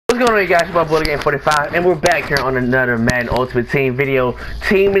going on, you guys? It's my boy Game 45, and we're back here on another Madden Ultimate Team video.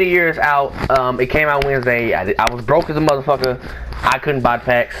 Team of the Year is out. It came out Wednesday. I was broke as a motherfucker. I couldn't buy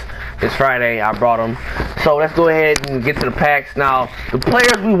packs. It's Friday. I brought them. So let's go ahead and get to the packs. Now, the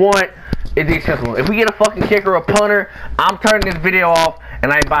players we want is the exceptional. If we get a fucking kicker or a punter, I'm turning this video off,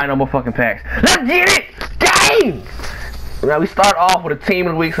 and I ain't buying no more fucking packs. Let's get it! Gang! Now, we start off with a team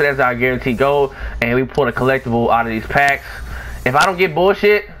of the week, so that's our guaranteed goal, and we pull a collectible out of these packs. If I don't get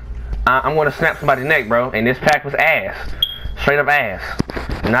bullshit, I'm gonna snap somebody's neck, bro. And this pack was ass. Straight up ass.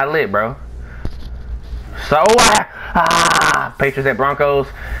 Not lit, bro. So, Patriots at Broncos.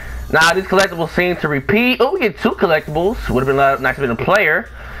 Now, these collectibles seem to repeat. Oh, we get 2 collectibles. Would have been nice to be a player.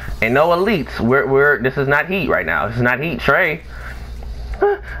 And no elites. This is not Heat right now. This is not Heat. Trey.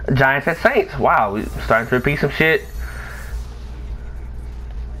 Giants at Saints. Wow, we're starting to repeat some shit.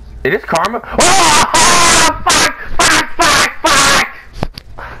 It is karma. Oh, fuck!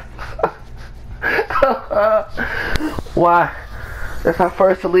 Why? That's how I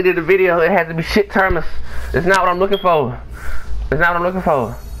first deleted the video. It had to be shit Thomas. It's not what I'm looking for. It's not what I'm looking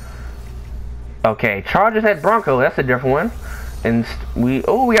for. Okay, Chargers at Broncos. That's a different one. And we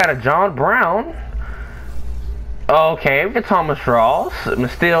got a John Brown. Okay, we got Thomas Ross.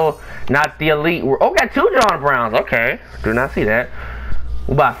 Still not the elite. We got 2 John Browns. Okay, do not see that.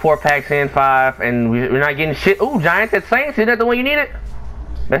 We bought 4 packs in, 5, and we're not getting shit. Ooh, Giants at Saints. Is that the one you needed?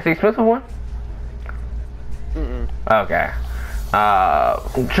 That's the expensive one? Okay.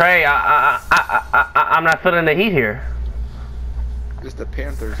 Trey, I'm not feeling the heat here. It's the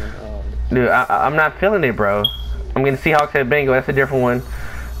Panthers and Dude, I'm not feeling it, bro. I'm getting Seahawks at Bingo. That's a different one.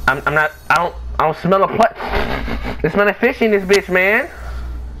 I don't smell a play. It's smelling fishy in this bitch, man.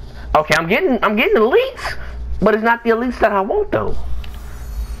 Okay, I'm getting elites, but it's not the elites that I want though.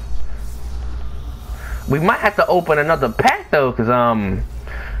 We might have to open another pack though, cause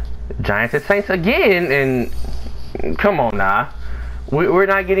Giants and Saints again, and come on now, we're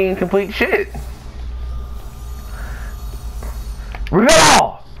not getting complete shit.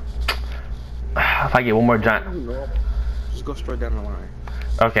 Reveal! If I get one more Giant, just go straight down the line.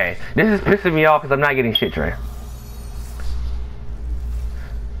 Okay, this is pissing me off because I'm not getting shit, Trey.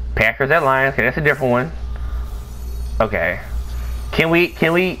 Packers at Lions. Okay, that's a different one. Okay, can we?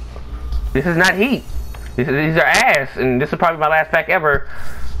 This is not Heat. These are ass, and this is probably my last pack ever.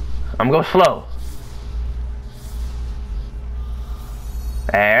 I'm gonna go slow.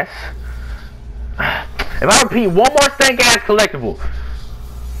 Ass. If I repeat one more stank ass collectible.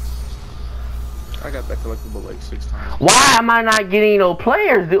 I got that collectible like 6 times. Why am I not getting no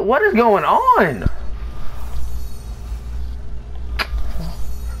players? What is going on?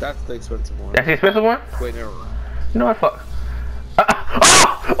 That's the expensive one. That's the expensive one? Wait, never mind. You know what? Fuck.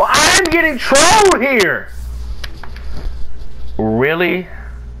 Oh! I'm getting trolled here! Really?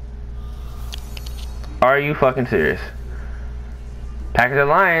 Are you fucking serious? Packers and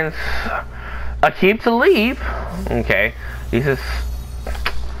Lions. A keep to leave. Okay. This is.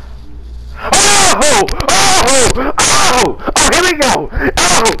 Oh, here we go.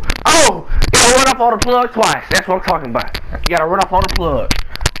 Gotta run up on the plug twice. That's what I'm talking about. You gotta run up on the plug.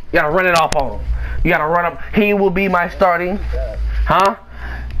 You gotta run it off on him. You gotta run up. He will be my starting. Huh?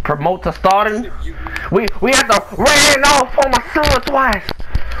 Promote to starting. We have to run it off on my son twice.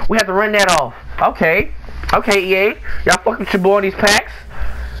 We have to run that off. Okay, EA. Y'all fucking with your boy in these packs.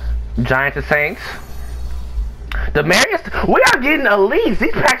 Giants and Saints. The Marius, we are getting elites.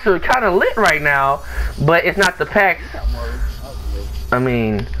 These packs are kind of lit right now, but it's not the packs. I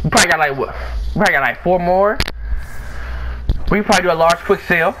mean, we probably got like what? We probably got like 4 more. We can probably do a large quick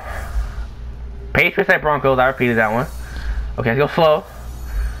sale. Patriots at Broncos. I repeated that one. Okay, let's go slow.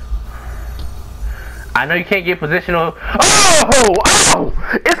 I know you can't get positional.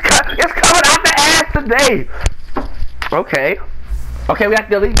 It's coming out the ass today. Okay, we got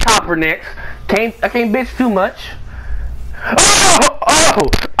the elite topper next. I can't bitch too much.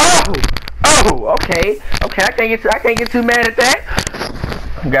 Okay. I can't get too mad at that.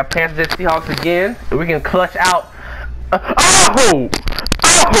 We got Panthers at Seahawks again. We can clutch out. Oh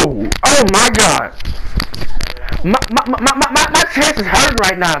my God. My chest is hurting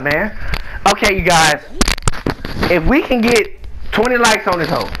right now, man. Okay, you guys. If we can get 20 likes on this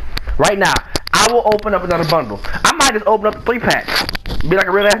hoe right now, I will open up another bundle. I might just open up a 3-pack. Be like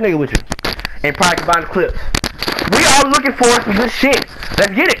a real ass nigga with you. And probably combine the clips. We are looking for some good shit.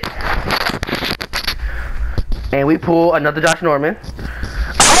 Let's get it. And we pull another Josh Norman.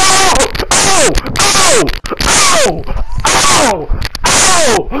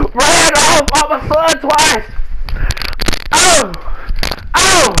 Ran off on my son twice.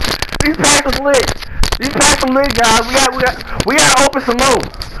 These packs are lit. These packs are lit, guys. We gotta open some more.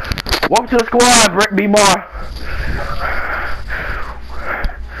 Welcome to the squad, Brett B. Moore.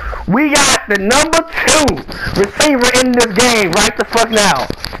 We got the number 2 receiver in this game right the fuck now.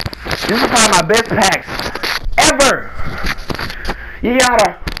 This is probably my best packs ever. You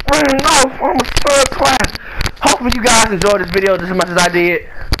gotta run off on my third class. Hopefully you guys enjoyed this video just as much as I did.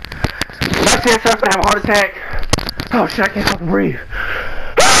 Like, share, subscribe, have a heart attack. Oh shit, I can't fucking breathe.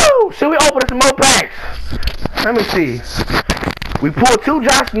 Woo! Should we open some more packs? Let me see. We pulled 2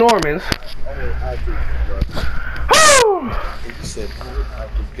 Josh Normans. Woo!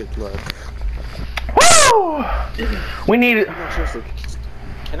 Woo! We need it.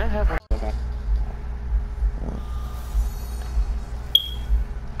 Can I have one?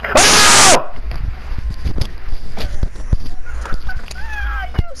 Oh!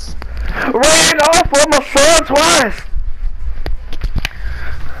 Ran off on my son twice.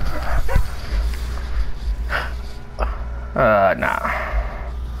 Nah.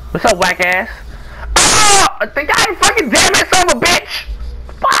 What's up, whack ass? Oh! I think I ain't fucking damn it, son of a bitch!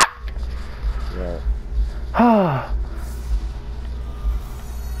 Fuck! Yeah.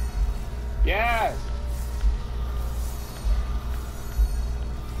 Yes!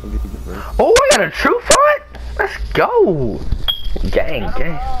 Oh, I got a true front? Let's go! Gang.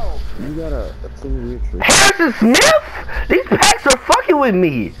 You got a clean weird tree. Harrison Smith? These packs are fucking with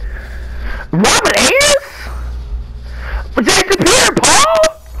me. Robert Ayers? Jason Pierre-Paul?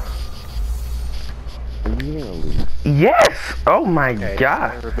 Are you gonna lose? Yes! Oh my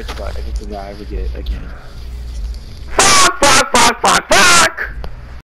god. Never bitch about anything I ever get again.